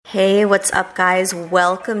Hey, what's up, guys?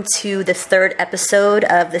 Welcome to the third episode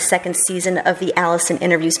of the second season of the Allison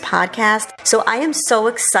Interviews podcast. So I am so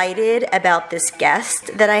excited about this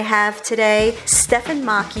guest that I have today. Stephan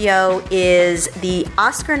Moccio is the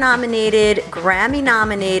Oscar-nominated,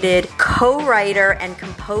 Grammy-nominated co-writer and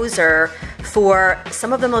composer for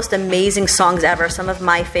some of the most amazing songs ever, some of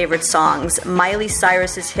my favorite songs. Miley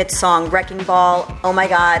Cyrus's hit song, Wrecking Ball. Oh my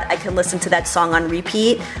God, I can listen to that song on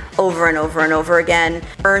repeat over and over and over again.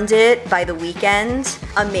 Earned It by The Weeknd.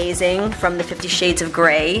 Amazing, from the 50 Shades of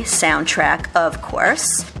Grey soundtrack, of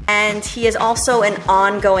course. And he is also an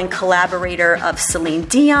ongoing collaborator of Celine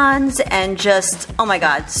Dion's and just, oh my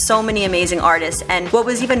God, so many amazing artists. And what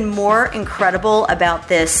was even more incredible about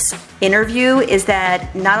this interview is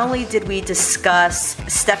that not only did we discuss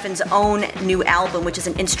Stephan's own new album, which is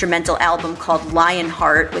an instrumental album called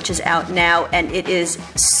Lionheart, which is out now, and it is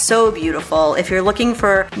so beautiful. If you're looking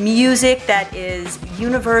for music that is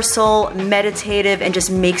universal, meditative, and just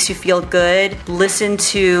makes you feel good, listen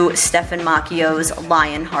to Stephan Moccio's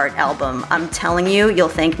Lionheart album. I'm telling you, you'll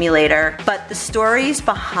thank me later. But the stories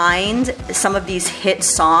behind some of these hit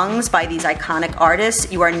songs by these iconic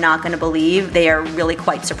artists, you are not going to believe. They are really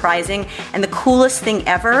quite surprising. And the coolest thing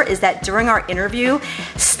ever is that during our interview,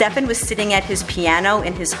 Stephan was sitting at his piano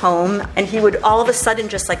in his home, and he would all of a sudden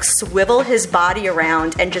just like swivel his body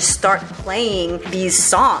around and just start playing these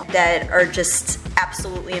songs that are just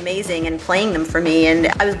absolutely amazing and playing them for me, and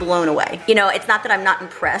I was blown away. You know, it's not that I'm not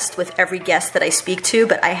impressed with every guest that I speak to,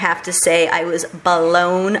 but I have to say I was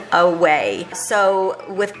blown away. So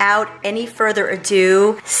without any further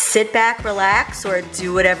ado, sit back, relax, or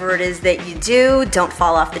do whatever it is that you do. Don't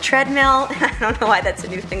fall off the treadmill. I don't know why that's a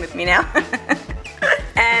new thing with me now.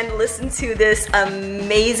 And listen to this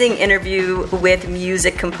amazing interview with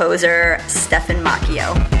music composer Stephan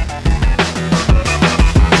Moccio.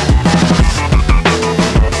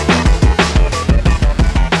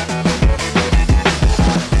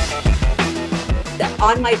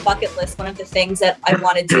 On my bucket list, one of the things that I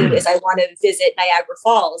want to do is I want to visit Niagara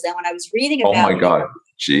Falls. And when I was reading about oh my God,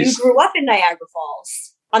 jeez, you grew up in Niagara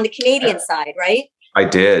Falls on the Canadian side, right? I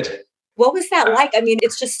did. What was that like? I mean,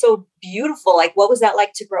 it's just so beautiful. Like, what was that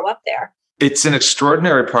like to grow up there? It's an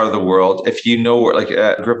extraordinary part of the world. If you know where,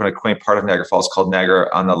 I grew up in a quaint part of Niagara Falls called Niagara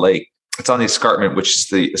on the Lake. It's on the escarpment, which is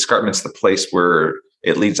the escarpment's the place where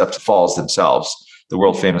it leads up to falls themselves, the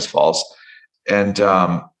world famous falls. And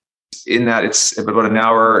in that, it's about an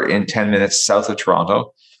hour and 10 minutes south of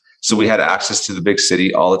Toronto. So we had access to the big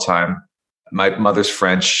city all the time. My mother's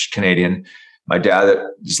French, Canadian. My dad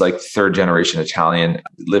is like third generation Italian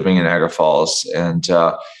living in Niagara Falls. And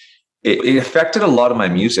it affected a lot of my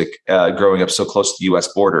music growing up so close to the US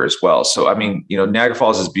border as well. So, I mean, you know, Niagara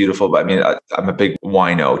Falls is beautiful, but I mean, I'm a big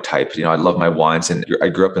wino type. You know, I love my wines, and I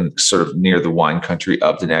grew up in sort of near the wine country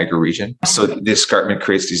of the Niagara region. So the escarpment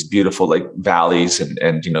creates these beautiful like valleys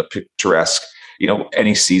and you know, picturesque, you know,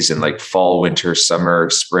 any season, like fall, winter, summer,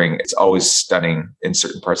 spring. It's always stunning in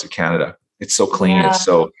certain parts of Canada. It's so clean. Yeah.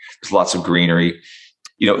 There's lots of greenery.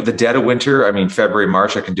 You know, the dead of winter, I mean, February,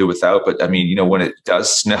 March, I can do without, but I mean, you know, when it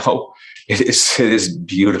does snow, it is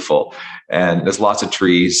beautiful. And there's lots of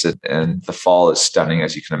trees, and the fall is stunning,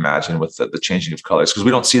 as you can imagine, with the changing of colors, because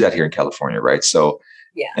we don't see that here in California, right? So,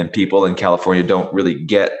 yeah. And people in California don't really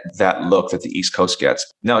get that look that the East Coast gets.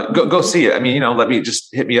 Now, go see it. I mean, you know,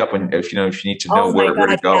 hit me up if you need to know where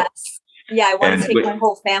to go. Yes. Yeah, I want to take my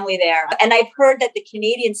whole family there. And I've heard that the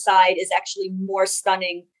Canadian side is actually more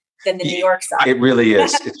stunning than the New York side. It really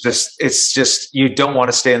is. It's just you don't want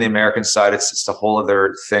to stay on the American side. It's a whole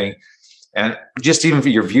other thing. And just even for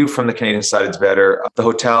your view from the Canadian side, it's better. The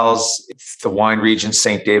hotels, the wine region,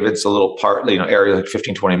 St. David's, a little part, you know, area like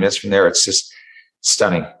 15, 20 minutes from there. It's just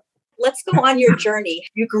stunning. Let's go on your journey.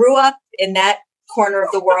 You grew up in that corner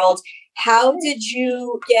of the world. How did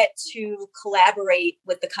you get to collaborate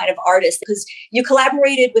with the kind of artists? Because you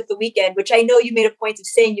collaborated with The Weeknd, which I know you made a point of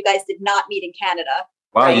saying you guys did not meet in Canada.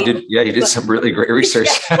 Wow, right? You did. Yeah, you did some really great research.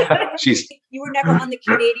 Jeez. You were never on the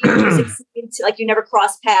Canadian music scene, like you never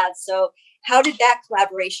crossed paths. So how did that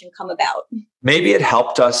collaboration come about? Maybe it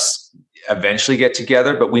helped us eventually get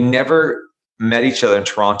together, but we never met each other in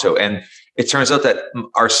Toronto. And it turns out that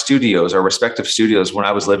our respective studios, when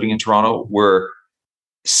I was living in Toronto, were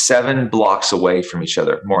 7 blocks away from each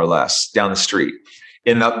other, more or less, down the street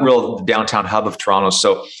in the real downtown hub of Toronto.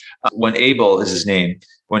 So when Abel is his name,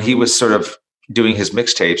 when he was sort of doing his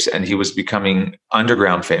mixtapes and he was becoming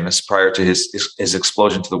underground famous prior to his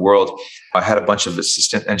explosion to the world, I had a bunch of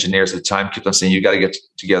assistant engineers at the time kept on saying, you got to get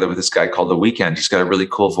together with this guy called The Weeknd. He's got a really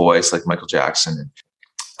cool voice like Michael Jackson.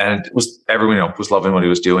 And everyone was loving what he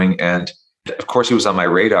was doing. And of course he was on my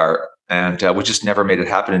radar. And we just never made it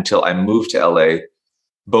happen until I moved to LA.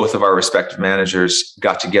 Both of our respective managers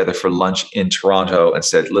got together for lunch in Toronto and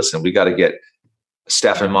said, listen, we got to get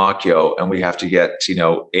Stephan and Moccio, and we have to get,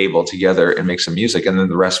 Abel together and make some music. And then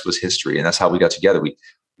the rest was history. And that's how we got together.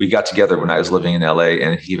 We got together when I was living in LA,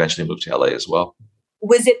 and he eventually moved to LA as well.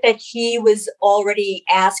 Was it that he was already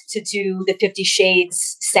asked to do the 50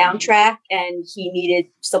 Shades soundtrack and he needed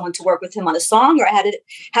someone to work with him on a song? Or how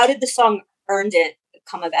did the song Earned It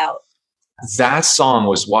come about? That song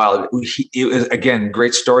was wild. It was, again,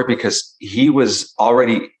 great story because he was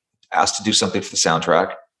already asked to do something for the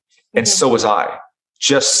soundtrack. And so was I.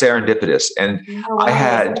 Just serendipitous. And I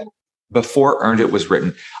had, before Earned It was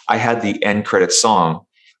written, I had the end credit song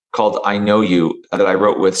called I Know You that I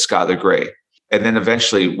wrote with Skylar Grey. And then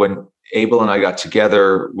eventually when Abel and I got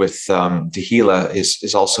together with Dahila,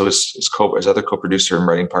 is also his other co-producer and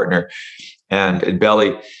writing partner, and in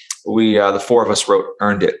Belly, we the four of us wrote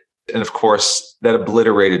Earned It. And of course, that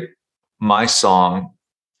obliterated my song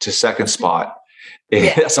to second spot.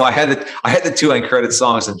 Yeah. So I had the two uncredited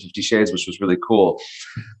songs in 50 Shades, which was really cool.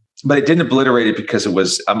 But it didn't obliterate it because I'm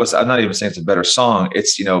not even saying it's a better song.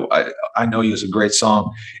 It's, I Know You is a great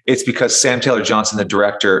song. It's because Sam Taylor Johnson, the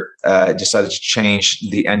director, decided to change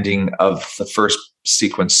the ending of the first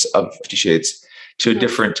sequence of 50 Shades to a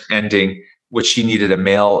different ending, which he needed a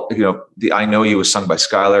male, the I Know You was sung by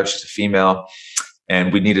Skylar. She's a female.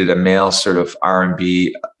 And we needed a male sort of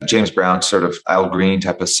R&B, James Brown sort of Al Green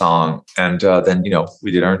type of song. And then,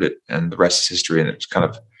 we did Earned It, and the rest is history. And it just kind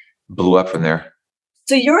of blew up from there.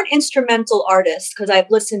 So you're an instrumental artist, because I've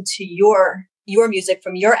listened to your music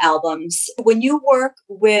from your albums. When you work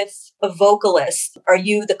with a vocalist, are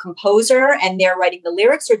you the composer and they're writing the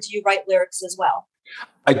lyrics, or do you write lyrics as well?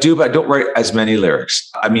 I do, but I don't write as many lyrics.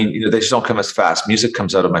 I mean, they just don't come as fast. Music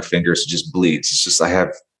comes out of my fingers. It just bleeds. It's just, I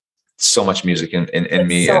have so much music in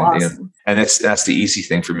me. So and awesome. And that's the easy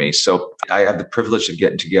thing for me. So I have the privilege of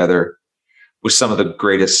getting together with some of the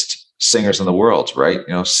greatest singers in the world, right?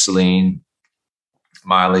 Celine,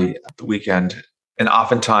 Miley, The Weeknd. And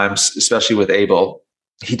oftentimes, especially with Abel,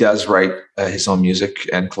 he does write his own music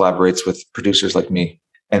and collaborates with producers like me.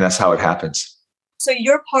 And that's how it happens. So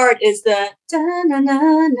your part is the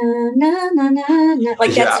da-na-na-na-na-na-na-na.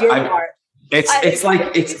 Like that's your part. It's my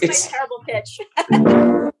terrible pitch.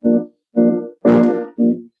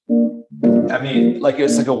 I mean, like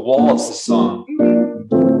it's like a waltz, the song.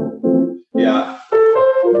 Yeah.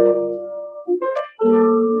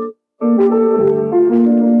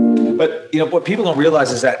 But what people don't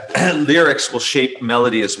realize is that lyrics will shape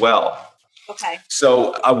melody as well. Okay.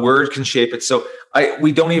 So a word can shape it. So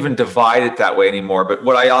we don't even divide it that way anymore. But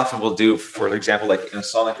what I often will do, for example, like in a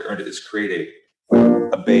song like Earned It, is create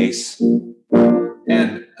a bass, and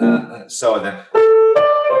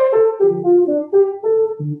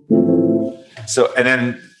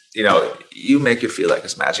then you make it feel like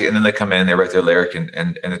it's magic, and then they come in, they write their lyric, and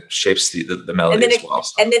it shapes the melody as well.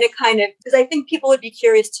 And then it kind of, because I think people would be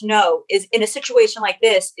curious to know, is in a situation like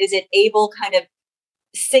this, is it Abel kind of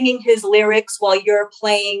singing his lyrics while you're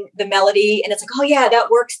playing the melody, and it's like, oh yeah, that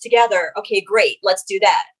works together. Okay, great, let's do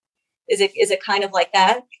that. Is it kind of like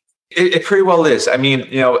that? It pretty well is. I mean,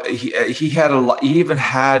 he had a lot. He even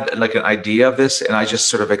had like an idea of this, and I just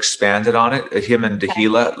sort of expanded on it. Him and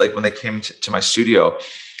Dahila, like when they came to my studio,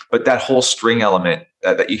 but that whole string element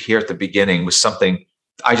that you hear at the beginning was something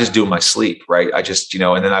I just do in my sleep, right? I just,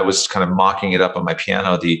 and then I was kind of mocking it up on my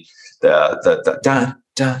piano, the dun dun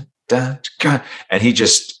dun dun, and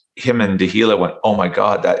him and Dahila went, oh my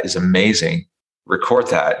God, that is amazing. Record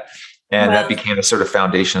that, and that became the sort of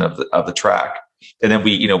foundation of the track. And then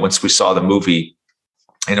we, once we saw the movie,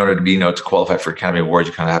 in order to be, to qualify for Academy Award,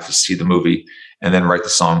 you kind of have to see the movie and then write the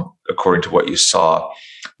song according to what you saw.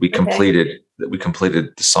 We completed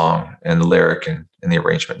the song and the lyric and the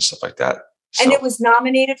arrangement and stuff like that. So, and it was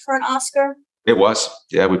nominated for an Oscar? It was.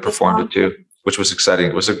 Yeah, we performed it too, which was exciting.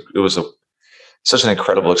 It was such an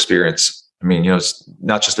incredible experience. I mean, it's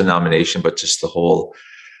not just the nomination, but just the whole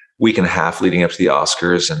week and a half leading up to the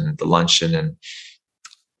Oscars and the luncheon and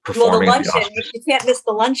performing. Well, the luncheon, you can't miss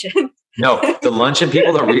the luncheon. No, the luncheon,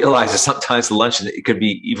 people don't realize that sometimes the luncheon, it could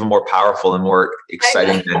be even more powerful and more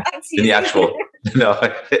exciting than the actual, than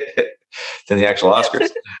the actual Oscars.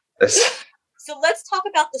 So let's talk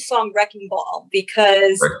about the song Wrecking Ball,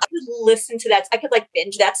 because I could listen to that. I could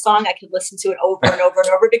binge that song. I could listen to it over and over and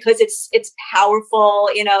over because it's powerful.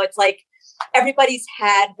 It's like everybody's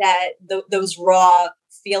had those raw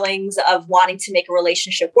feelings of wanting to make a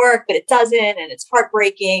relationship work, but it doesn't, and it's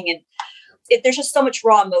heartbreaking, and there's just so much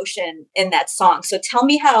raw emotion in that song. So tell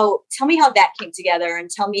me how that came together,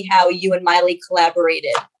 and tell me how you and Miley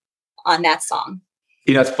collaborated on that song.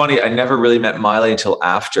 It's funny. I never really met Miley until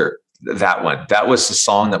after that one. That was the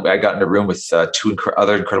song that I got in a room with two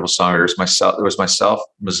other incredible songwriters. There was myself,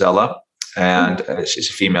 Mozella, and she's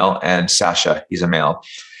a female, and Sasha, he's a male.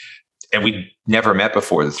 And we never met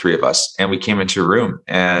before, the three of us. And we came into a room,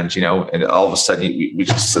 and and all of a sudden we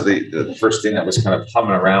just, so the first thing that was kind of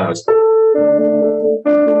humming around was.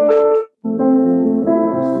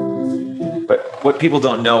 But what people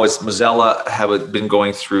don't know is Mozella had been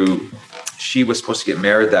going through. She was supposed to get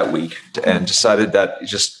married that week and decided that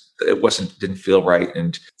it didn't feel right.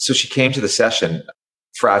 And so she came to the session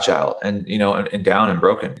fragile and, and down and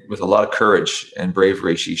broken, with a lot of courage and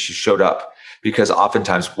bravery. She showed up, because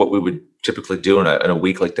oftentimes what we would typically do in a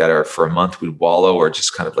week like that, or for a month, we'd wallow or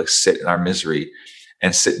just kind of like sit in our misery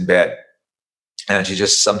and sit in bed. And she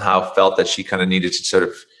just somehow felt that she kind of needed to sort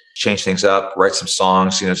of change things up, write some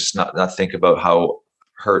songs, just not think about how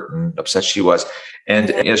hurt and upset she was.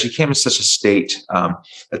 And she came in such a state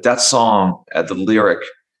that song, the lyric,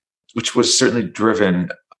 which was certainly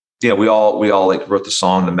driven, we all like wrote the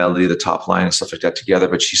song, the melody, the top line and stuff like that together,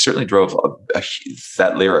 but she certainly drove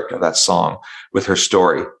that lyric of that song with her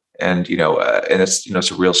story. And, and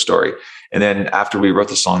it's a real story. And then after we wrote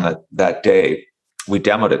the song that day, we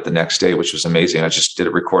demoed it the next day, which was amazing. I just did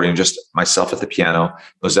a recording, just myself at the piano,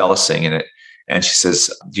 Mozella singing it. And she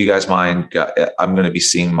says, do you guys mind? I'm going to be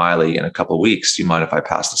seeing Miley in a couple of weeks. Do you mind if I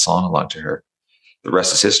pass the song along to her? The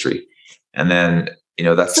rest is history. And then,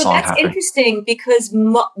 that song happened. That's interesting, because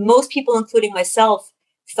most people, including myself,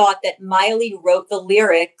 thought that Miley wrote the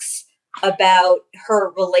lyrics about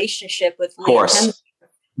her relationship with Leah. Of course.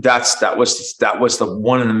 That was the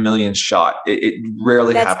one in a million shot. It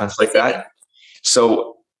rarely happens like that.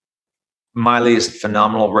 So Miley is a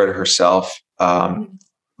phenomenal writer herself.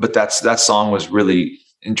 But that song was really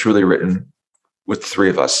and truly written with the three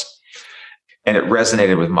of us, and it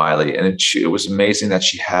resonated with Miley. And it was amazing that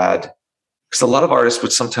she had, because a lot of artists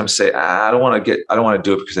would sometimes say, I don't want to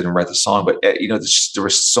do it because I didn't write the song. But there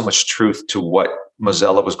was so much truth to what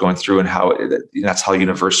Mozella was going through, and how that's how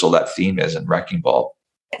universal that theme is in Wrecking Ball.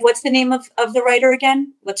 What's the name of the writer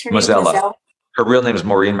again? What's her name? Mozella. Her real name is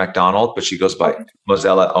Maureen MacDonald, but she goes by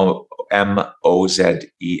Mozella, Mozella.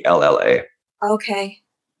 Okay.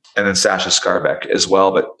 And then Sasha Scarbeck as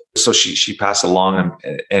well. But so she passed along,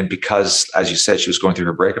 and because, as you said, she was going through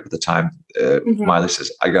her breakup at the time, Miley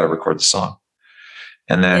says, I got to record the song.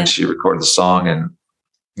 And then she recorded the song, and,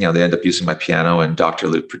 they end up using my piano, and Dr.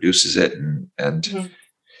 Luke produces it. And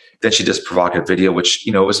then she does a provocative video, which,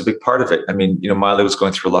 was a big part of it. I mean, Miley was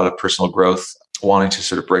going through a lot of personal growth, wanting to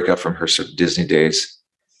sort of break up from her sort of Disney days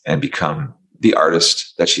and become the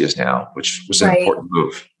artist that she is now, which was an important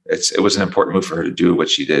move. It was an important move for her to do what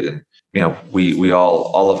she did. And, we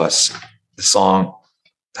all of us, the song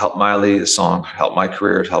helped Miley, the song helped my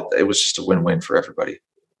career. It was just a win-win for everybody.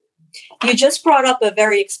 You just brought up a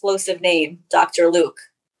very explosive name, Dr. Luke.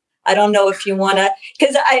 I don't know if you want to,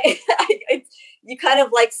 because you kind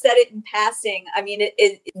of like said it in passing. I mean,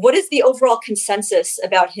 what is the overall consensus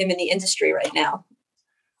about him in the industry right now?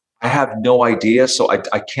 I have no idea, so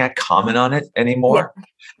I can't comment on it anymore.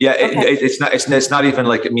 Yeah, it's not even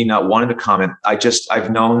like me not wanting to comment. I've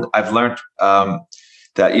learned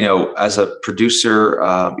that as a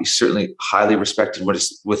producer, he's certainly highly respected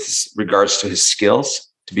with regards to his skills.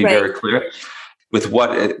 To be very clear, with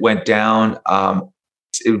what it went down,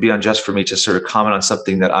 it would be unjust for me to sort of comment on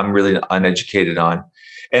something that I'm really uneducated on.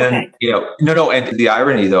 And and the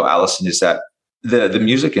irony, though, Allison, is that the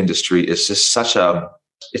music industry is just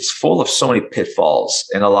it's full of so many pitfalls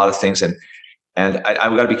and a lot of things. And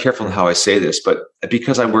I've got to be careful in how I say this, but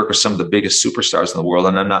because I work with some of the biggest superstars in the world,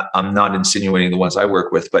 and I'm not insinuating the ones I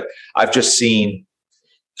work with, but I've just seen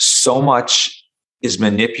so much is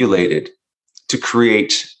manipulated to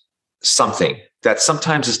create something that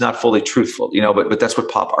sometimes is not fully truthful, but that's what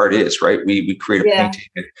pop art is, right? We create a painting.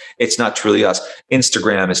 It's not truly us.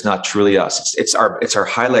 Instagram is not truly us. It's our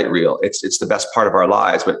highlight reel. It's the best part of our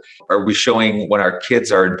lives. But are we showing when our kids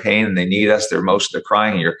are in pain and they need us, they're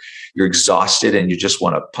crying, and you're exhausted and you just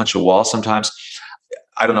want to punch a wall sometimes?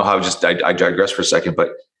 I don't know how I digress for a second,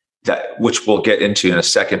 but which we'll get into in a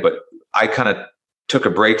second, but I kind of took a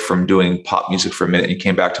break from doing pop music for a minute and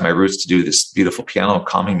came back to my roots to do this beautiful piano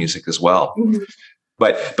calming music as well. Mm-hmm.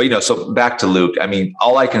 But so back to Luke, I mean,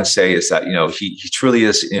 all I can say is that, he truly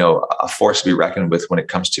is, a force to be reckoned with when it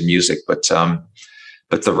comes to music, but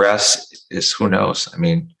the rest is, who knows? I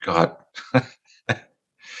mean, God.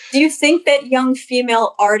 Do you think that young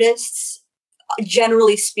female artists,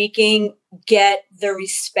 generally speaking, get the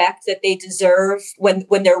respect that they deserve when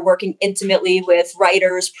they're working intimately with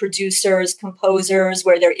writers, producers, composers,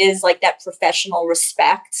 where there is like that professional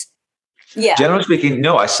respect? Yeah. Generally speaking,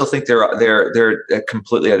 no, I still think they're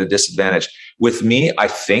completely at a disadvantage. With me, I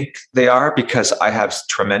think they are, because I have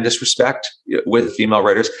tremendous respect with female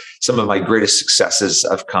writers. Some of my greatest successes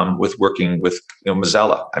have come with working with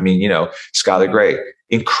Mozilla. I mean, Skylar Grey,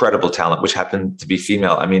 incredible talent, which happened to be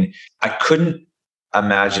female. I mean, I couldn't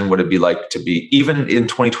imagine what it'd be like to be, even in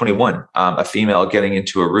 2021, a female getting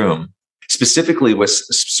into a room, specifically with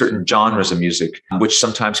certain genres of music, which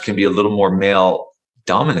sometimes can be a little more male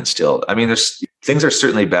dominant still. I mean, things are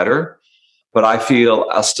certainly better, but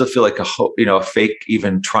I'll still feel like a fake,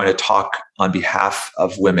 even trying to talk on behalf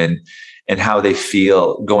of women and how they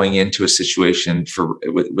feel going into a situation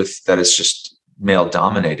with that is just male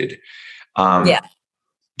dominated.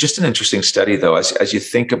 Just an interesting study though, as you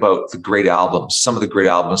think about the great albums, some of the great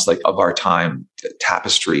albums like of our time,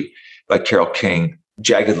 Tapestry by Carole King,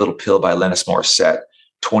 Jagged Little Pill by Alanis Morissette,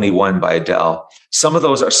 21 by Adele. Some of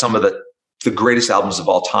those are some of the greatest albums of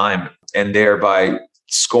all time, and thereby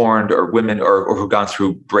scorned or women or who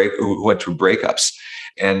who went through breakups.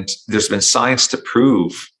 And there's been science to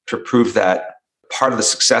prove that part of the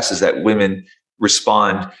success is that women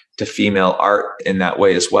respond to female art in that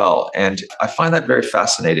way as well. And I find that very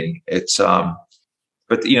fascinating. It's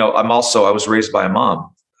but I was raised by a mom,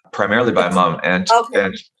 primarily by a mom, and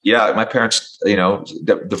yeah, my parents,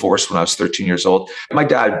 divorced when I was 13 years old. My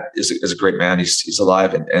dad is a great man. He's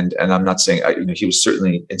alive, and I'm not saying he was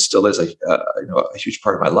certainly and still is a huge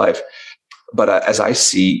part of my life. But as I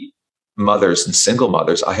see mothers and single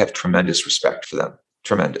mothers, I have tremendous respect for them.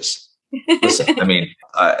 Tremendous. Listen, I mean,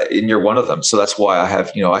 and you're one of them, so that's why I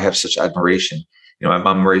have such admiration. My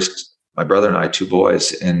mom raised my brother and I, two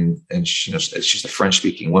boys, and she's a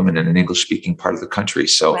French-speaking woman in an English-speaking part of the country.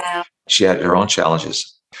 So she had her own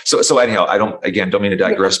challenges. So anyhow, don't mean to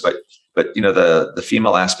digress, but the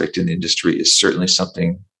female aspect in the industry is certainly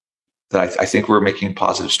something that I think we're making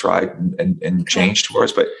positive stride and change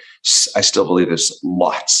towards. But I still believe there's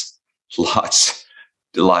lots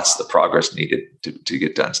of progress needed to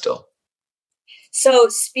get done still. So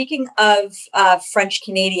speaking of French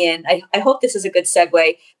Canadian, I hope this is a good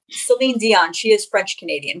segue. Celine Dion, she is French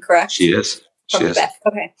Canadian, correct? She is. From Quebec.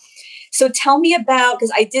 Okay. So tell me about,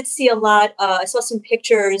 because I did see a lot, I saw some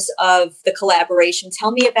pictures of the collaboration.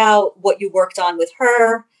 Tell me about what you worked on with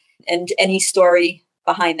her and any story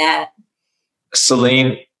behind that.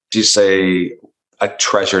 Celine, she's a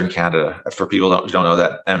treasure in Canada. For people who don't know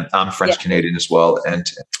that, and I'm French Canadian as well, and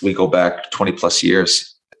we go back 20 plus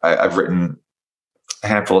years. I've written a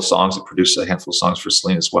handful of songs and produced a handful of songs for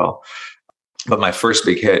Celine as well. But my first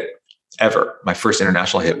big hit ever, my first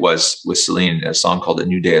international hit, was with Celine, a song called A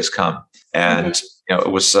New Day Has Come. And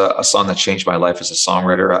it was a song that changed my life as a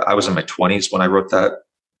songwriter. I was in my 20s when I wrote that.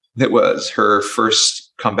 It was her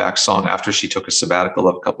first comeback song after she took a sabbatical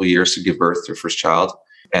of a couple of years to give birth to her first child.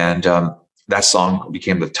 And that song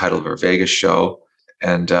became the title of her Vegas show.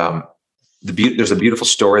 And there's a beautiful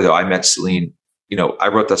story, though. I met Celine, I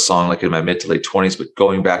wrote that song like in my mid to late 20s, but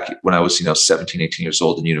going back when I was, 17, 18 years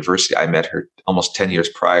old in university, I met her almost 10 years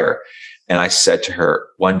prior. And I said to her,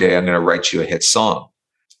 one day I'm going to write you a hit song.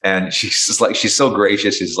 And she's so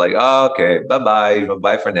gracious. She's like, oh, okay, bye-bye,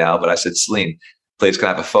 bye for now. But I said, Celine, please can I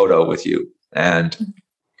have a photo with you? And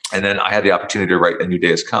then I had the opportunity to write A New Day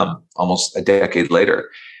Has Come almost a decade later.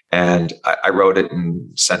 And I wrote it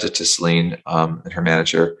and sent it to Celine and her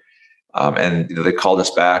manager. And they called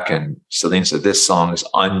us back, and Celine said, this song is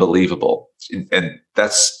unbelievable. And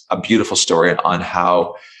that's a beautiful story on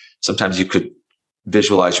how sometimes you could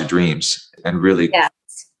visualize your dreams and really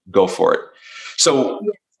go for it. So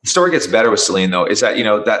the story gets better with Celine, though, is that,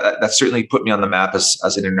 that certainly put me on the map as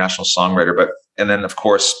an international songwriter. And then, of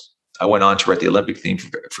course, I went on to write the Olympic theme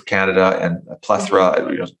for Canada and a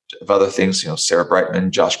plethora of other things, Sarah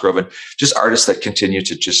Brightman, Josh Groban, just artists that continue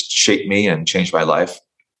to just shape me and change my life.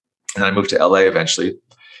 And I moved to LA eventually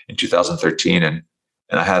in 2013. And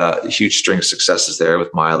I had a huge string of successes there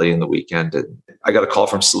with Miley and the Weeknd. And I got a call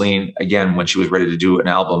from Celine again when she was ready to do an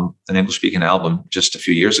album, an English speaking album, just a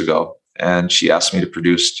few years ago. And she asked me to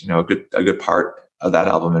produce, a good part of that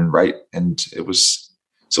album and write. And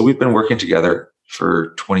so we've been working together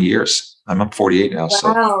for 20 years. I'm 48 now.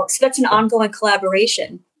 Wow. So that's an ongoing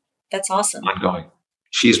collaboration. That's awesome. Ongoing.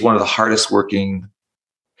 She's one of the hardest working.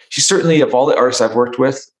 She's certainly, of all the artists I've worked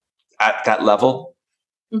with at that level,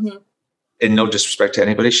 and no disrespect to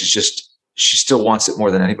anybody, she still wants it more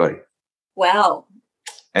than anybody. Wow.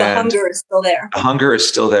 The hunger is still there. The hunger is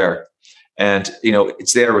still there. And,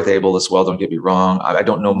 it's there with Abel as well. Don't get me wrong. I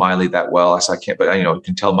don't know Miley that well, so I can't, but you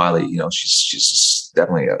can tell Miley, she's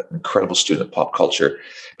definitely an incredible student of pop culture.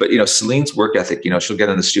 But, Celine's work ethic, she'll get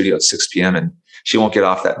in the studio at 6 p.m. and she won't get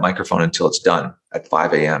off that microphone until it's done at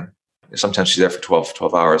 5 a.m. Sometimes she's there for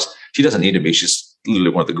 12 hours. She doesn't need to be. She's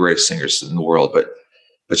literally one of the greatest singers in the world, but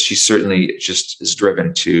she certainly just is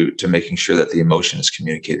driven to making sure that the emotion is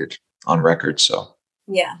communicated on record. So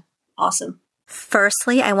yeah, awesome.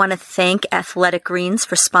 Firstly, I want to thank Athletic Greens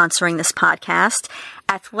for sponsoring this podcast.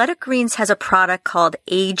 Athletic Greens has a product called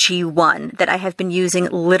AG1 that I have been using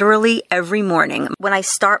literally every morning. When I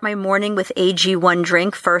start my morning with AG1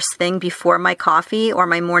 drink first thing before my coffee or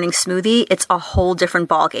my morning smoothie, it's a whole different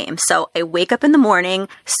ballgame. So I wake up in the morning.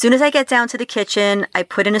 As soon as I get down to the kitchen, I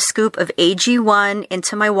put in a scoop of AG1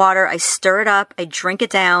 into my water. I stir it up. I drink it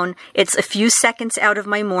down. It's a few seconds out of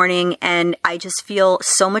my morning, and I just feel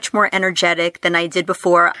so much more energetic than I did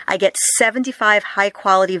before. I get 75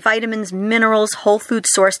 high-quality vitamins, minerals, whole food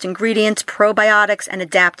sourced ingredients, probiotics, and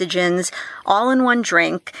adaptogens all in one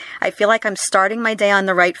drink. I feel like I'm starting my day on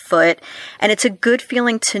the right foot, and it's a good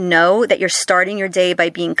feeling to know that you're starting your day by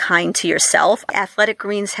being kind to yourself. Athletic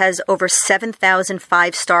Greens has over 7,000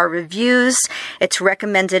 five-star reviews. It's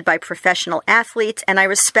recommended by professional athletes, and I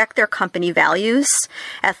respect their company values.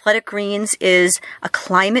 Athletic Greens is a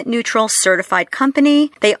climate-neutral certified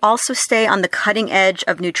company. They also stay on the cutting edge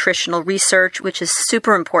of nutritional research, which is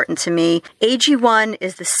super important to me. AG1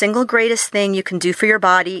 is the single greatest thing you can do for your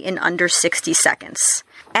body in under 60 seconds.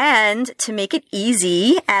 And to make it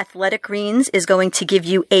easy, Athletic Greens is going to give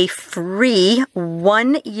you a free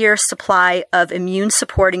 1-year supply of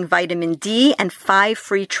immune-supporting vitamin D and 5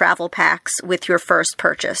 free travel packs with your first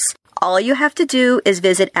purchase. All you have to do is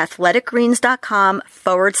visit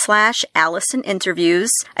athleticgreens.com/Allison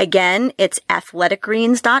Interviews. Again, it's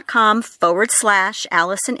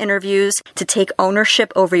athleticgreens.com/Allison Interviews to take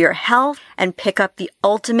ownership over your health and pick up the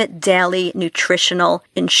ultimate daily nutritional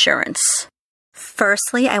insurance.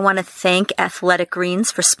 Firstly, I want to thank Athletic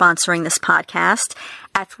Greens for sponsoring this podcast.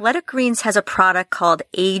 Athletic Greens has a product called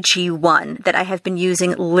AG1 that I have been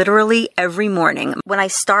using literally every morning. When I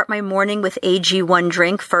start my morning with AG1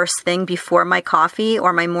 drink first thing before my coffee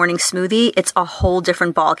or my morning smoothie, it's a whole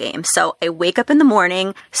different ballgame. So I wake up in the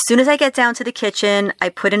morning. As soon as I get down to the kitchen, I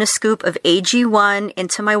put in a scoop of AG1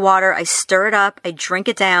 into my water. I stir it up. I drink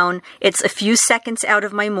it down. It's a few seconds out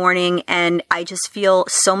of my morning, and I just feel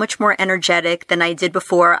so much more energetic than I did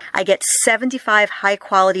before. I get 75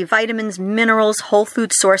 high-quality vitamins, minerals, whole food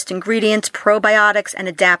sourced ingredients, probiotics, and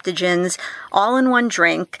adaptogens all in one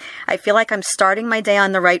drink. I feel like I'm starting my day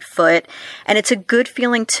on the right foot, and it's a good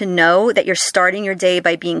feeling to know that you're starting your day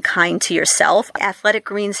by being kind to yourself. Athletic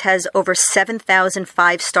Greens has over 7,000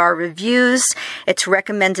 five-star reviews. It's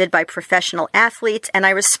recommended by professional athletes, and I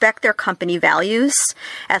respect their company values.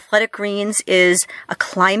 Athletic Greens is a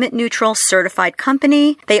climate-neutral certified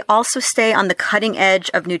company. They also stay on the cutting edge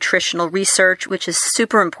of nutritional research, which is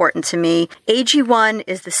super important to me. AG1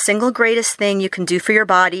 is the single greatest thing you can do for your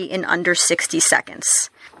body in under 60 seconds.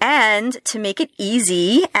 And to make it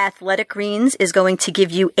easy, Athletic Greens is going to give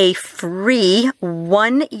you a free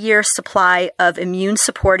 1-year supply of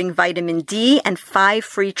immune-supporting vitamin D and 5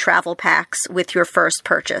 free travel packs with your first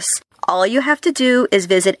purchase. All you have to do is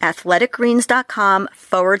visit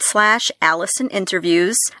athleticgreens.com/Allison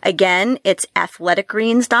Interviews. Again, it's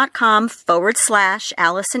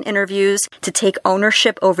athleticgreens.com/Allison Interviews to take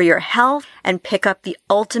ownership over your health and pick up the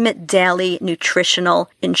ultimate daily nutritional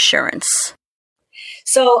insurance.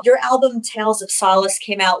 So your album Tales of Solace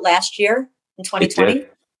came out last year in 2020? It did.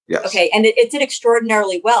 Yes. Okay, and it did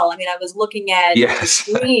extraordinarily well. I mean, I was looking at Yes. the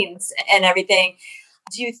screens and everything.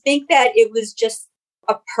 Do you think that it was just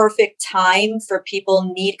a perfect time for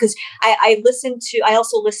people because I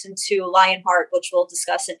also listened to Lionheart, which we'll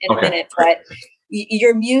discuss in a minute, but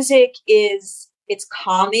your music it's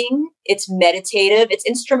calming, it's meditative, it's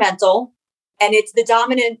instrumental, and it's the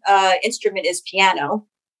dominant instrument is piano.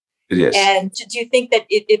 It is. And do you think that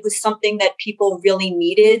it was something that people really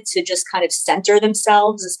needed to just kind of center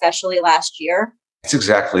themselves, especially last year? That's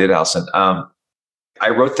exactly it, Allison. I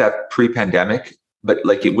wrote that pre-pandemic. But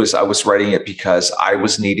I was writing it because I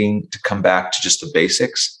was needing to come back to just the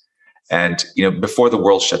basics. And, before the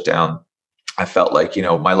world shut down, I felt like,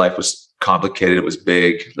 my life was complicated. It was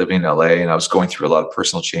big, living in LA, and I was going through a lot of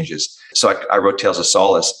personal changes. So I wrote Tales of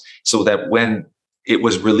Solace so that when it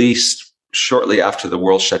was released shortly after the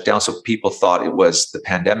world shut down, so people thought it was the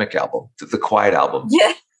pandemic album, the quiet album.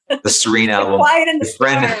 Yeah. The serene album, quiet and the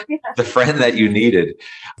friend that you needed.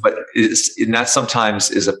 But that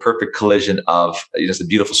sometimes is a perfect collision of the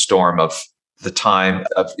beautiful storm of the time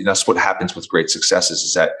of that's what happens with great successes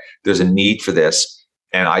is that there's a need for this,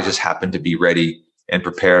 and I just happened to be ready and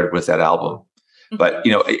prepared with that album. Mm-hmm. But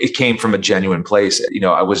it came from a genuine place.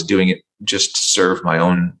 I was doing it just to serve my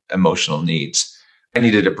own emotional needs. I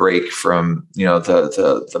needed a break from,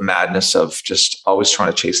 the madness of just always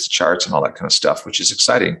trying to chase the charts and all that kind of stuff, which is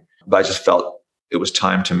exciting. But I just felt it was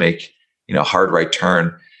time to make, a hard right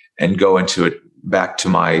turn and go into it back to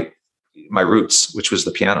my roots, which was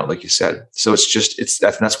the piano, like you said. So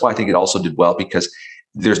that's why I think it also did well, because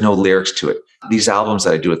there's no lyrics to it. These albums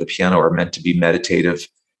that I do at the piano are meant to be meditative,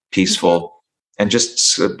 peaceful, and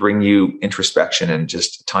just bring you introspection and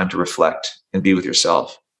just time to reflect and be with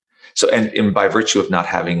yourself. So, and by virtue of not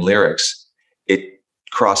having lyrics, it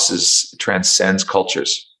transcends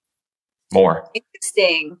cultures more.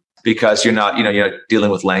 Interesting. Because you're not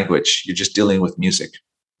dealing with language. You're just dealing with music,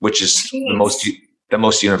 which is the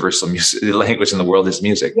most universal music. The language in the world is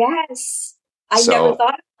music. Yes. I never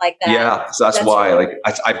thought of it like that. Yeah. So that's why,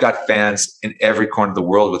 I've got fans in every corner of the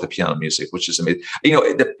world with the piano music, which is amazing.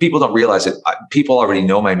 The people don't realize it. People already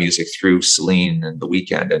know my music through Celine and The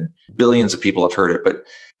Weeknd, and billions of people have heard it.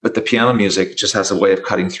 But the piano music just has a way of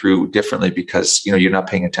cutting through differently because, you're not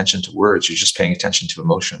paying attention to words. You're just paying attention to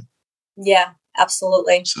emotion. Yeah,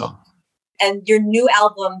 absolutely. So, and your new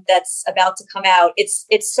album that's about to come out,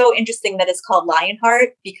 it's so interesting that it's called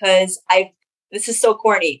Lionheart, because this is so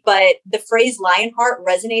corny, but the phrase Lionheart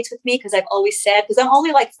resonates with me because I've always said, because I'm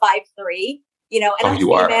only like 5'3", and I'm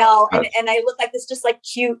female and I look like this just like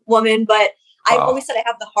cute woman, but I've always said I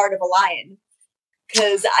have the heart of a lion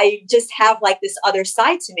because I just have like this other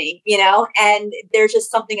side to me, and there's just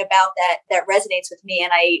something about that resonates with me.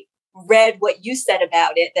 And I read what you said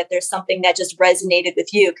about it, that there's something that just resonated with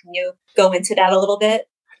you. Can you go into that a little bit?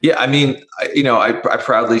 Yeah, I mean, I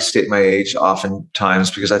proudly state my age oftentimes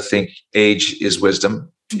because I think age is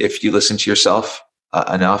wisdom. If you listen to yourself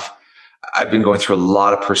enough, I've been going through a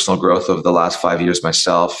lot of personal growth over the last 5 years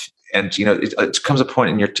myself. And, it comes a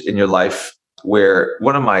point in your life where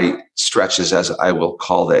one of my stretches, as I will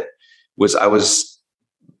call it, was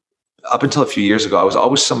up until a few years ago, I was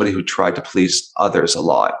always somebody who tried to please others a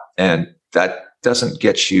lot. And that doesn't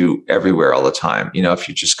get you everywhere all the time. If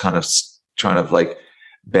you're just kind of trying to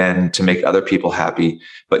bend to make other people happy,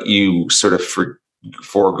 but you sort of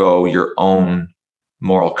forego your own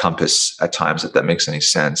moral compass at times, if that makes any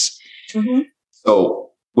sense. Mm-hmm.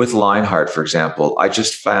 So with Lionheart, for example, I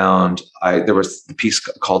just found there was the piece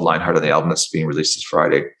called Lionheart on the album that's being released this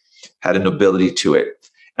Friday, had a nobility to it.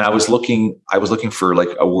 And I was looking for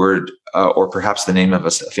a word or perhaps the name of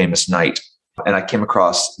a famous knight. And I came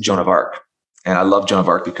across Joan of Arc. And I love Joan of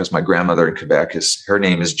Arc because my grandmother in Quebec, her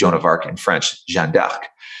name is Joan of Arc in French, Jeanne d'Arc.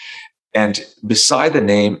 And beside the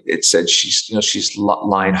name, it said she's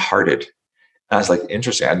lion-hearted. And I was like,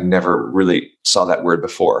 interesting. I never really saw that word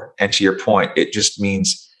before. And to your point, it just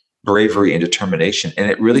means bravery and determination.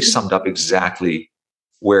 And it really summed up exactly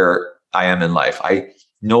where I am in life. I'm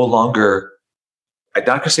not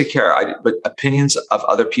going to say care, but opinions of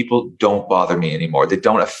other people don't bother me anymore. They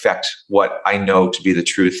don't affect what I know to be the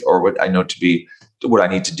truth or what I know to be what I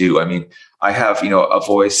need to do. I mean, I have, a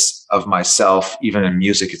voice of myself, even in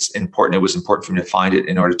music. It's important. It was important for me to find it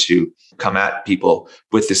in order to come at people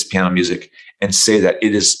with this piano music and say that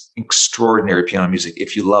it is extraordinary piano music.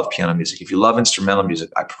 If you love piano music, if you love instrumental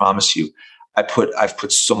music, I promise you, I've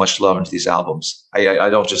put so much love into these albums. I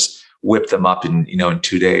don't just whip them up in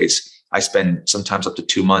 2 days. I spend sometimes up to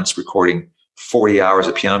 2 months recording 40 hours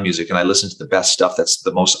of piano music, and I listen to the best stuff that's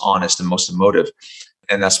the most honest and most emotive.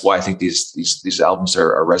 And that's why I think these albums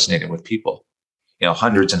are resonating with people.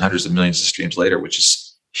 Hundreds and hundreds of millions of streams later, which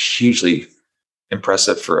is hugely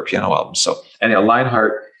impressive for a piano album. So, anyhow,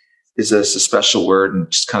 Lionheart is a special word,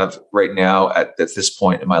 and just kind of right now at this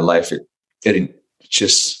point in my life, it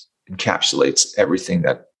just encapsulates everything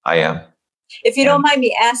that I am. If you don't mind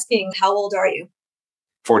me asking, how old are you?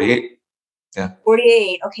 48. Yeah.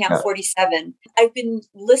 48. Okay, I'm 47. I've been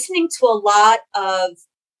listening to a lot of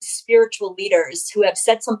spiritual leaders who have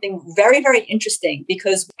said something very, very interesting,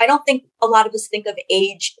 because I don't think a lot of us think of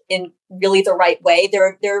age in really the right way.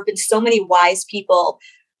 There have been so many wise people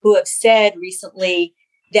who have said recently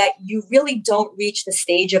that you really don't reach the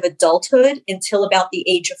stage of adulthood until about the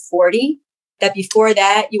age of 40, that before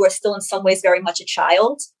that, you are still in some ways very much a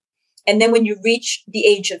child. And then when you reach the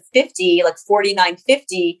age of 50, like 49,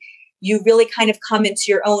 50, you really kind of come into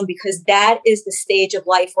your own, because that is the stage of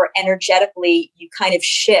life where energetically you kind of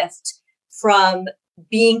shift from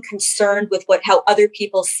being concerned with how other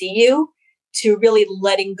people see you to really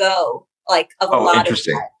letting go of a lot of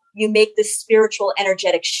that. You make this spiritual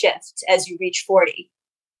energetic shift as you reach 40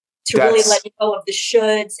 to really let go of the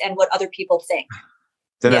shoulds and what other people think.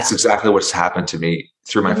 That's exactly what's happened to me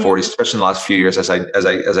through my 40s, especially in the last few years as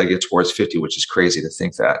I get towards 50, which is crazy to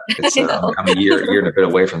think that. It's, I'm a year and a bit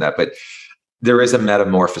away from that. But there is a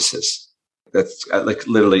metamorphosis. That's like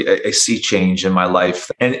literally a sea change in my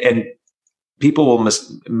life. And people will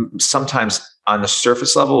sometimes on the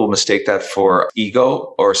surface level will mistake that for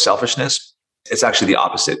ego or selfishness. It's actually the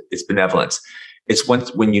opposite. It's benevolence. It's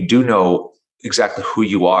when you do know exactly who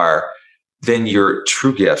you are, then your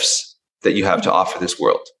true gifts that you have to offer this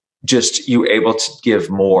world, just you're able to give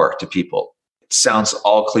more to people. It sounds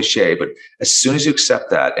all cliche, but as soon as you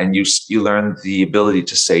accept that and you learn the ability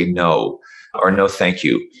to say no or no, thank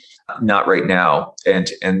you, not right now.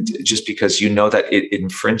 And just because you know that it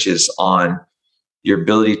infringes on your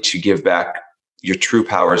ability to give back your true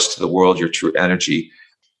powers to the world, your true energy.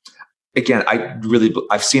 Again,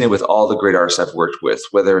 I've seen it with all the great artists I've worked with,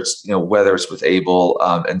 whether it's with Abel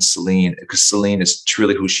and Celine, because Celine is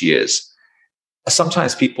truly who she is.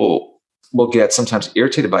 Sometimes people will get sometimes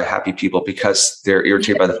irritated by happy people because they're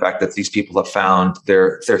irritated by the fact that these people have found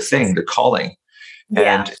their thing, their calling.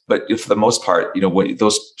 Yeah. But for the most part, when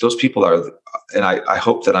those people are, and I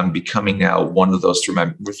hope that I'm becoming now one of those through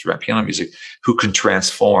my piano music who can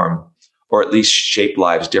transform or at least shape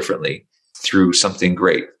lives differently through something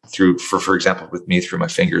great, for example, with me, through my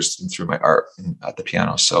fingers and through my art at the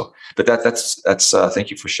piano. So, but that's thank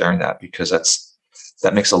you for sharing that, because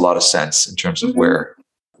that makes a lot of sense in terms of where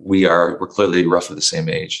we are. We're clearly roughly the same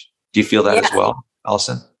age. Do you feel that as well,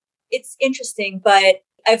 Allison? It's interesting, but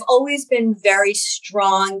I've always been very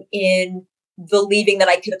strong in believing that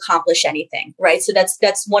I could accomplish anything, right? So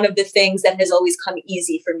that's one of the things that has always come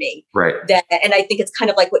easy for me. Right. And I think it's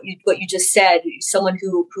kind of like what you just said, someone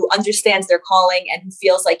who understands their calling and who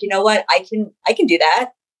feels like, you know what, I can do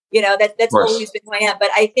that. That's always been who I am. But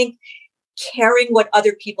I think caring what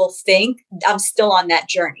other people think, I'm still on that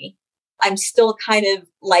journey. I'm still kind of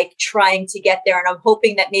like trying to get there. And I'm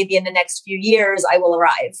hoping that maybe in the next few years I will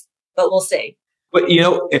arrive, but we'll see. But,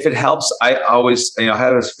 if it helps, I always, I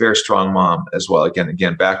had a very strong mom as well.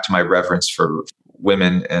 Again, back to my reverence for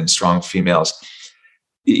women and strong females.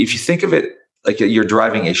 If you think of it like you're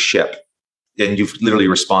driving a ship and you're literally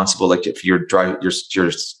responsible, like if you're driving,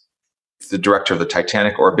 you're the director of the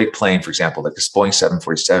Titanic or a big plane, for example, like this Boeing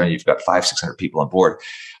 747, you've got 500-600 people on board.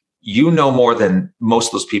 You know more than most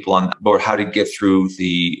of those people on board how to get through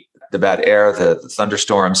the bad air, the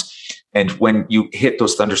thunderstorms. And when you hit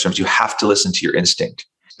those thunderstorms, you have to listen to your instinct,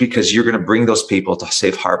 because you're going to bring those people to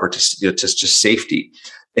safe harbor, to just safety.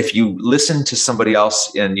 If you listen to somebody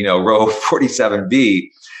else in, row 47B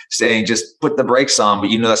saying, just put the brakes on, but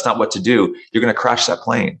that's not what to do, you're going to crash that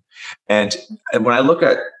plane. And when I look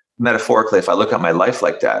at, metaphorically, if I look at my life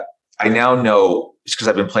like that, I now know, it's because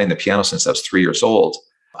I've been playing the piano since I was 3 years old.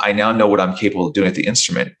 I now know what I'm capable of doing at the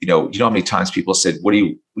instrument. You know how many times people said, why do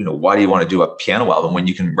you want to do a piano album when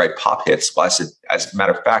you can write pop hits? Well, I said, as a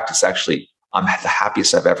matter of fact, I'm the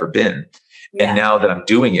happiest I've ever been. Yeah. And now that I'm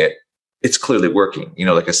doing it, it's clearly working.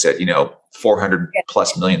 Like I said, 400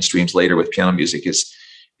 plus million streams later with piano music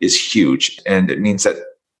is huge. And it means that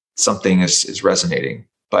something is resonating.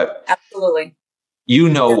 But absolutely.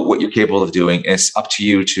 What you're capable of doing. It's up to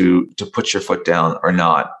you to put your foot down or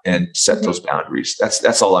not and set those boundaries.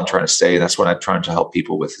 That's all I'm trying to say. That's what I'm trying to help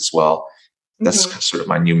people with as well. That's sort of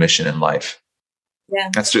my new mission in life. Yeah.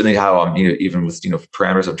 That's certainly how I'm, even with,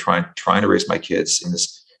 parameters, I'm trying to raise my kids in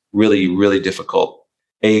this really, really difficult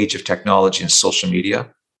age of technology and social media.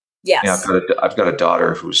 Yes. I've got a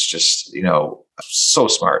daughter who's just, so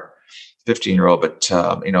smart. 15-year-old, but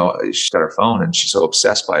she's got her phone and she's so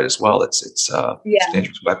obsessed by it as well. It's a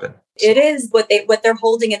dangerous weapon. So. It is what they're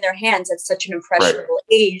holding in their hands at such an impressionable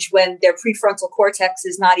age when their prefrontal cortex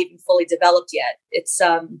is not even fully developed yet. It's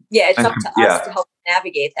up to us to help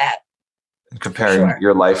navigate that. And comparing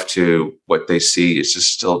your life to what they see, it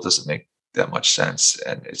just still doesn't make that much sense.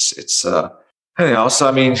 And it's anyhow. So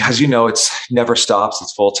as it's never stops.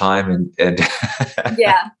 It's full time and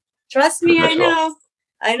yeah. Trust me, I know.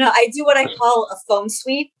 I do what I call a phone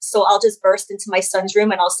sweep. So I'll just burst into my son's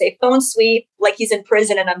room and I'll say phone sweep, like he's in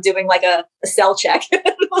prison and I'm doing like a cell check.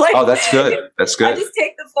 Oh, that's good. That's good. I just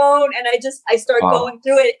take the phone and I start going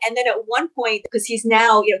through it. And then at one point, because he's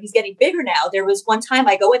now, he's getting bigger now. There was one time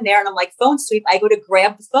I go in there and I'm like, phone sweep. I go to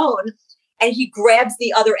grab the phone and he grabs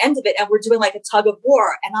the other end of it and we're doing like a tug of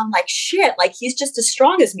war. And I'm like, shit, like he's just as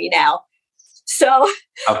strong as me now. So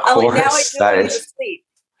of course, now I do it when he was asleep.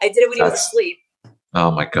 I did it when he was asleep. Oh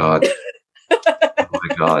my God. Oh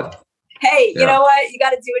my God. Hey, you know what? You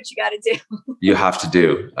got to do what you got to do. You have to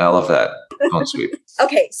do. I love that. Phone sweep.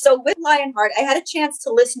 Okay. So with Lionheart, I had a chance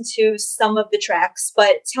to listen to some of the tracks,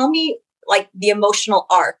 but tell me like the emotional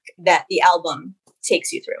arc that the album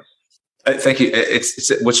takes you through. Thank you. It's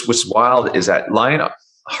what's wild is that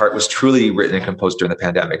Heart was truly written and composed during the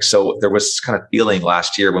pandemic. So there was kind of feeling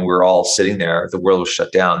last year when we were all sitting there, the world was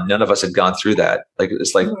shut down. None of us had gone through that. Like,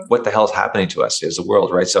 it's like, what the hell is happening to us as a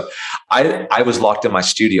world, right? So I was locked in my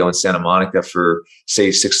studio in Santa Monica for, say,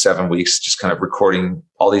 6-7 weeks, just kind of recording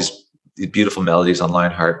all these beautiful melodies on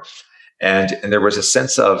Lionheart. And there was a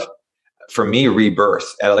sense of, for me,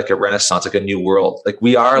 rebirth, like a renaissance, like a new world. Like,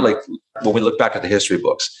 we are, like, when we look back at the history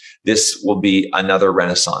books, this will be another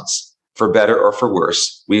renaissance. For better or for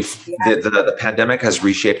worse, the pandemic has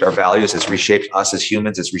reshaped our values, has reshaped us as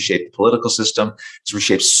humans, it's reshaped the political system, it's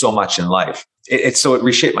reshaped so much in life. It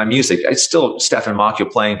reshaped my music. It's still Stephan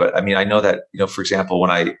Moccio playing, but I mean, I know that, for example,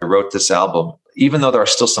 when I wrote this album, even though there are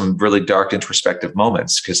still some really dark introspective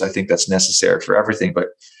moments, because I think that's necessary for everything, but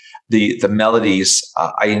the melodies,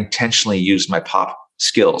 I intentionally used my pop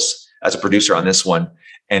skills as a producer on this one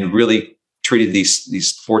and really treated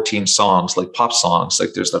these 14 songs like pop songs.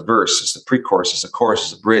 Like, there's the verse, there's the pre-chorus, there's the chorus,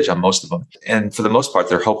 there's a bridge on most of them. And for the most part,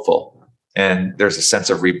 they're hopeful. And there's a sense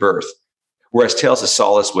of rebirth. Whereas Tales of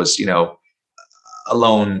Solace was, a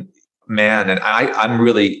lone man. And I'm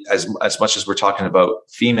really, as much as we're talking about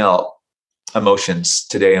female emotions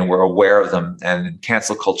today and we're aware of them and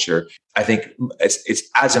cancel culture, I think it's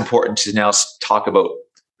as important to now talk about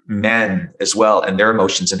men as well and their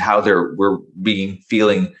emotions and how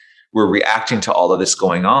we're reacting to all of this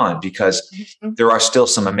going on, because there are still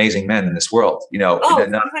some amazing men in this world,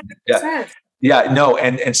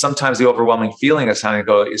 And sometimes the overwhelming feeling is kind of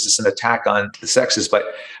go, is this an attack on the sexes? But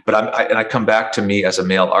I come back to me as a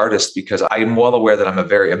male artist because I am well aware that I'm a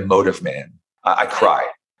very emotive man. I cry.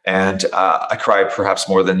 And I cry perhaps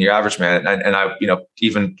more than the average man. And I,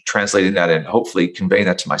 even translating that and hopefully conveying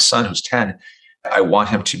that to my son, who's 10, I want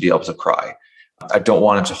him to be able to cry. I don't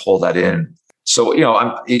want him to hold that in. So,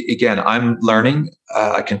 I'm learning.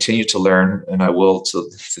 I continue to learn, and I will till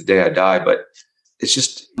the day I die. But it's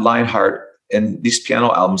just Lionheart, and these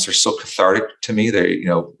piano albums are so cathartic to me. They,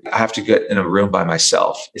 I have to get in a room by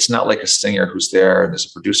myself. It's not like a singer who's there and there's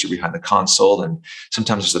a producer behind the console, and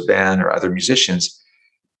sometimes there's a band or other musicians.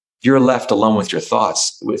 You're left alone with your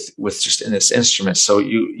thoughts, with just in this instrument. So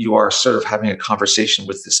you are sort of having a conversation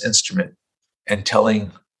with this instrument and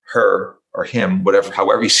telling her or him,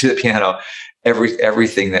 however you see the piano,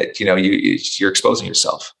 everything that you're exposing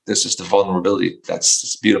yourself. This is the vulnerability.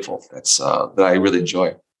 It's beautiful. That's that I really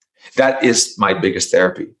enjoy. That is my biggest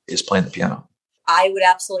therapy, is playing the piano. I would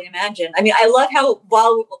absolutely imagine. I mean, I love how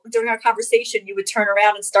during our conversation you would turn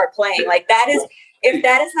around and start playing. Like, that is, if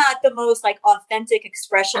that is not the most like authentic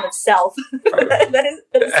expression of self, that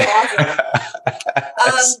is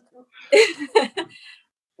awesome.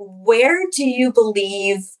 Where do you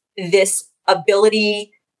believe this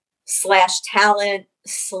ability / talent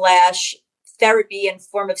 / therapy and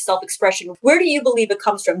form of self-expression, where do you believe it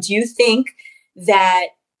comes from? Do you think that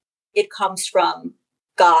it comes from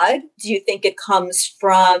God? Do you think it comes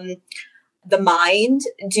from the mind?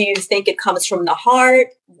 Do you think it comes from the heart?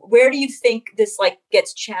 Where do you think this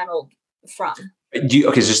gets channeled from?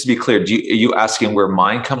 Okay, just to be clear, are you asking where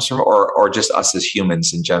mind comes from, or just us as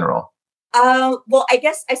humans in general? Well,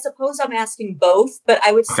 I suppose I'm asking both, but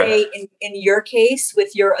I would say in your case,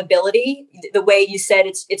 with your ability, the way you said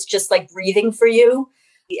it's just like breathing for you,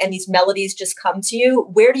 and these melodies just come to you.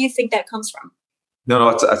 Where do you think that comes from?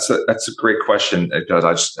 No, that's a great question.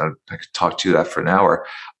 Because I could talk to you that for an hour.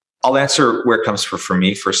 I'll answer where it comes for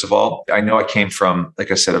me. First of all, I know I came from,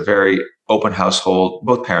 like I said, a very open household.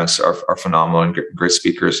 Both parents are phenomenal and great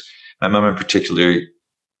speakers. My mom in particular,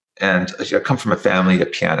 and I come from a family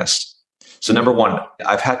of pianists. So number one,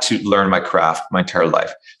 I've had to learn my craft my entire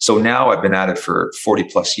life. So now I've been at it for 40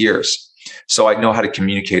 plus years. So I know how to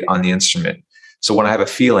communicate on the instrument. So when I have a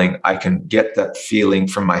feeling, I can get that feeling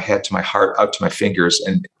from my head to my heart, out to my fingers,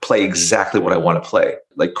 and play exactly what I want to play,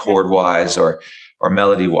 like chord wise or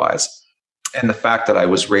melody wise. And the fact that I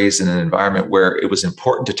was raised in an environment where it was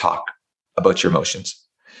important to talk about your emotions,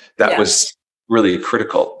 that was really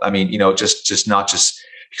critical. I mean, just not just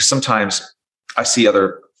because sometimes I see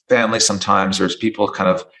other families, sometimes there's people kind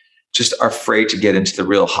of just are afraid to get into the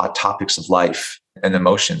real hot topics of life and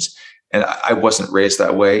emotions. And I wasn't raised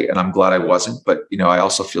that way, and I'm glad I wasn't. But, I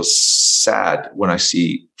also feel sad when I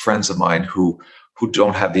see friends of mine who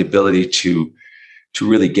don't have the ability to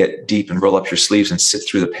really get deep and roll up your sleeves and sit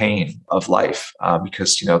through the pain of life,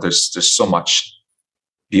 because, there's so much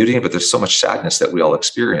beauty, but there's so much sadness that we all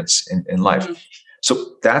experience in life. Mm-hmm.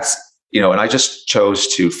 So that's, and I just chose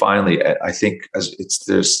to finally, I think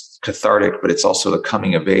there's cathartic, but it's also the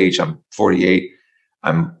coming of age. I'm 48.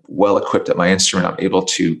 I'm well equipped at my instrument. I'm able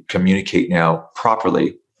to communicate now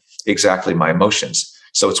properly exactly my emotions.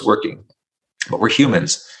 So it's working. But we're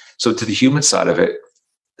humans. So to the human side of it,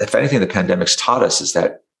 if anything, the pandemic's taught us is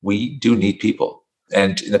that we do need people.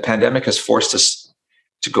 And the pandemic has forced us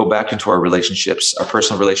to go back into our relationships, our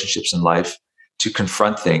personal relationships in life, to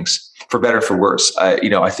confront things for better or for worse.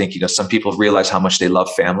 I think, some people realize how much they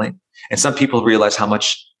love family, and some people realize how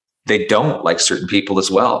much they don't like certain people as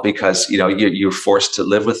well, because, you're forced to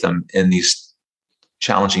live with them in these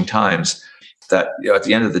challenging times that, at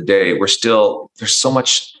the end of the day, there's so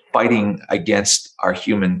much fighting against our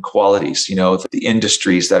human qualities, the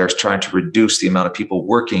industries that are trying to reduce the amount of people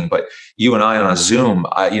working. But you and I on a Zoom,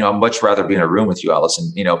 I'd much rather be in a room with you,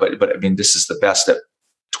 Allison, but I mean, this is the best that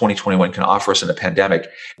 2021 can offer us in a pandemic.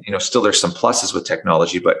 Still there's some pluses with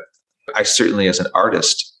technology, but I certainly, as an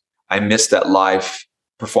artist, I miss that live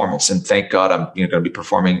performance. And thank God I'm going to be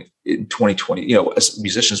performing in 2020. As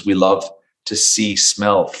musicians, we love to see,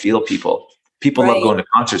 smell, feel people. People love going to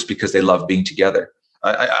concerts because they love being together.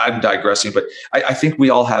 I'm digressing, but I think we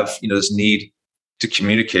all have, this need to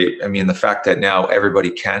communicate. I mean, the fact that now everybody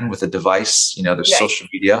can with a device, there's social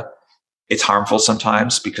media. It's harmful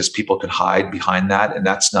sometimes because people can hide behind that, and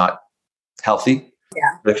that's not healthy.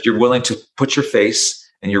 Yeah. But if you're willing to put your face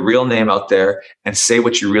and your real name out there and say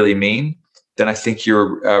what you really mean, then I think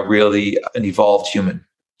you're really an evolved human.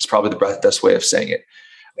 It's probably the best way of saying it.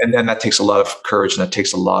 And then that takes a lot of courage, and that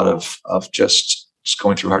takes a lot of just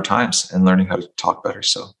going through hard times and learning how to talk better.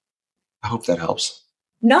 So I hope that helps.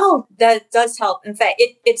 No, that does help. In fact,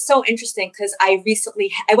 it's so interesting because I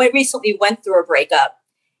recently went through a breakup,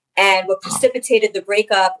 and what precipitated the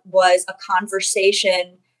breakup was a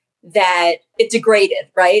conversation that it degraded,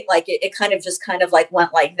 right? Like it kind of like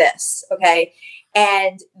went like this. Okay.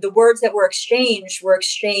 And the words that were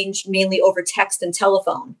exchanged mainly over text and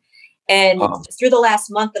telephone. And through the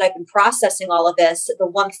last month that I've been processing all of this, the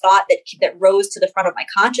one thought that rose to the front of my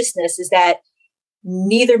consciousness is that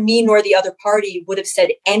neither me nor the other party would have said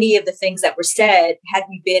any of the things that were said had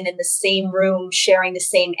we been in the same room, sharing the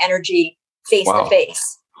same energy face to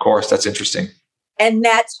face. Of course, that's interesting. And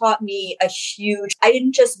that taught me I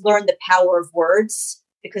didn't just learn the power of words,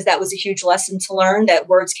 because that was a huge lesson to learn, that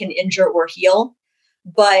words can injure or heal.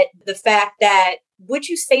 But the fact that, would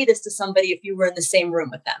you say this to somebody if you were in the same room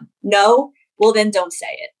with them? No? Well, then don't say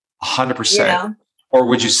it. 100%. Or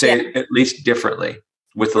would you say it at least differently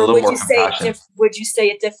with a little more compassion? Would you say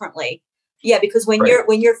it differently? Yeah, because when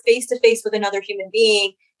you're face to face with another human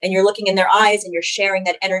being and you're looking in their eyes and you're sharing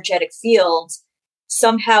that energetic field,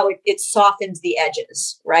 somehow it softens the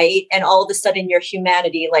edges, right? And all of a sudden your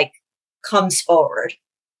humanity comes forward.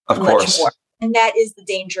 Of course. More. And that is the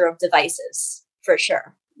danger of devices, for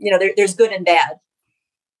sure. There's good and bad.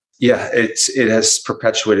 Yeah, it has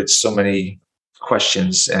perpetuated so many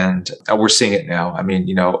questions, and we're seeing it now. I mean,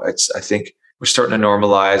 I think we're starting to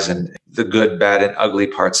normalize, and the good, bad, and ugly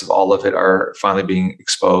parts of all of it are finally being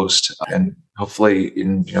exposed. And hopefully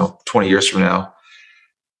in, 20 years from now,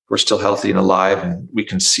 we're still healthy and alive, and we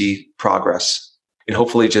can see progress, and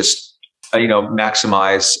hopefully just,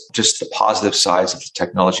 maximize just the positive sides of the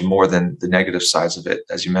technology more than the negative sides of it,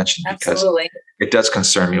 as you mentioned, Absolutely. Because it does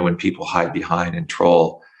concern me when people hide behind and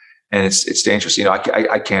troll, and it's dangerous.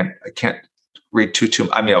 I can't read too.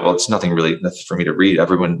 I mean, well, it's nothing for me to read.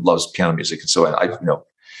 Everyone loves piano music, and so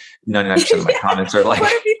 99% of my comments are like,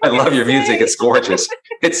 "I love your music. It's gorgeous.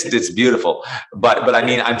 It's beautiful." But I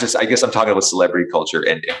mean, I guess I'm talking about celebrity culture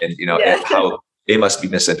and and how they must be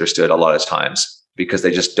misunderstood a lot of times because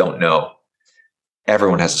they just don't know.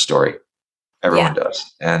 Everyone has a story. Everyone does.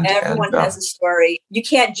 And everyone has a story. You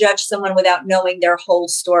can't judge someone without knowing their whole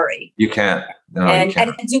story. You can't. No, and you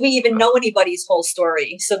can't. And do we even know anybody's whole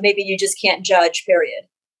story? So maybe you just can't judge, period.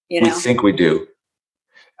 We think we do.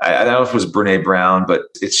 I don't know if it was Brene Brown, but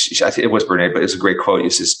I think it was Brene, but it's a great quote.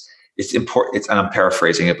 It says, it's important, and I'm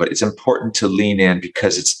paraphrasing it, but it's important to lean in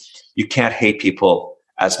because you can't hate people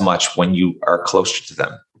as much when you are closer to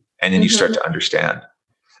them. And then you start to understand.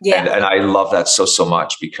 Yeah. And I love that so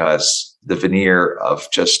much because the veneer of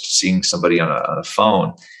just seeing somebody on a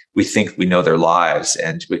phone, we think we know their lives,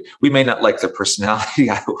 and we may not like their personality.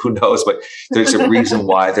 Who knows? But there's a reason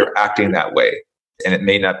why they're acting that way. And it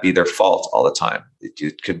may not be their fault all the time.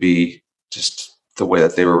 It could be just the way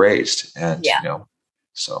that they were raised. And,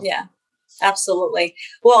 so. Yeah, absolutely.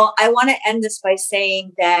 Well, I want to end this by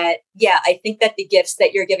saying that, I think that the gifts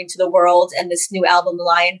that you're giving to the world and this new album,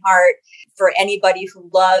 Lionheart, for anybody who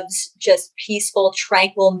loves just peaceful,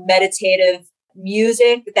 tranquil, meditative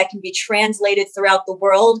music that can be translated throughout the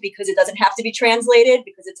world, because it doesn't have to be translated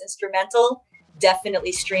because it's instrumental,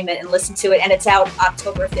 definitely stream it and listen to it. And it's out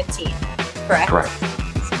October 15th. Correct.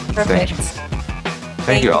 Perfect.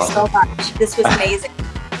 Thank you all so much. This was amazing.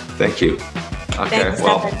 Thank you. Okay. Thanks,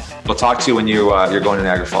 we'll talk to you when you're going to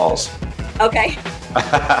Niagara Falls. Okay.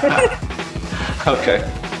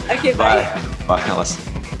 Okay. Okay, bye. Bye, Alice.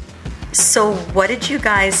 So what did you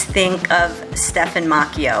guys think of Stephan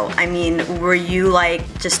Moccio? I mean, were you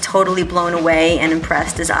like just totally blown away and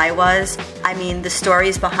impressed as I was? I mean, the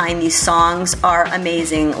stories behind these songs are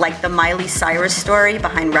amazing. Like the Miley Cyrus story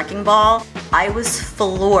behind Wrecking Ball. I was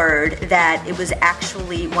floored that it was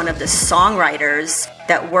actually one of the songwriters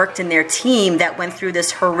that worked in their team that went through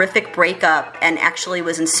this horrific breakup and actually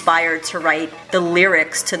was inspired to write the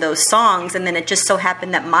lyrics to those songs. And then it just so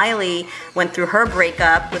happened that Miley went through her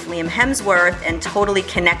breakup with Liam Hemsworth and totally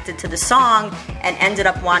connected to the song and ended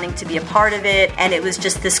up wanting to be a part of it. And it was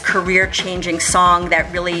just this career-changing song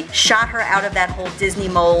that really shot her out of that whole Disney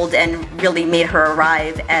mold and really made her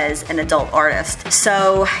arrive as an adult artist.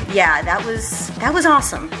 So yeah, that was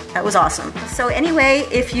awesome. That was awesome. So anyway,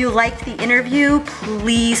 if you liked the interview,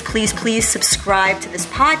 please subscribe to this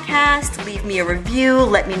podcast. Leave me a review.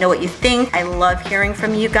 Let me know what you think. I love hearing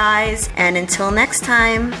from you guys. And until next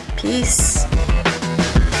time, peace.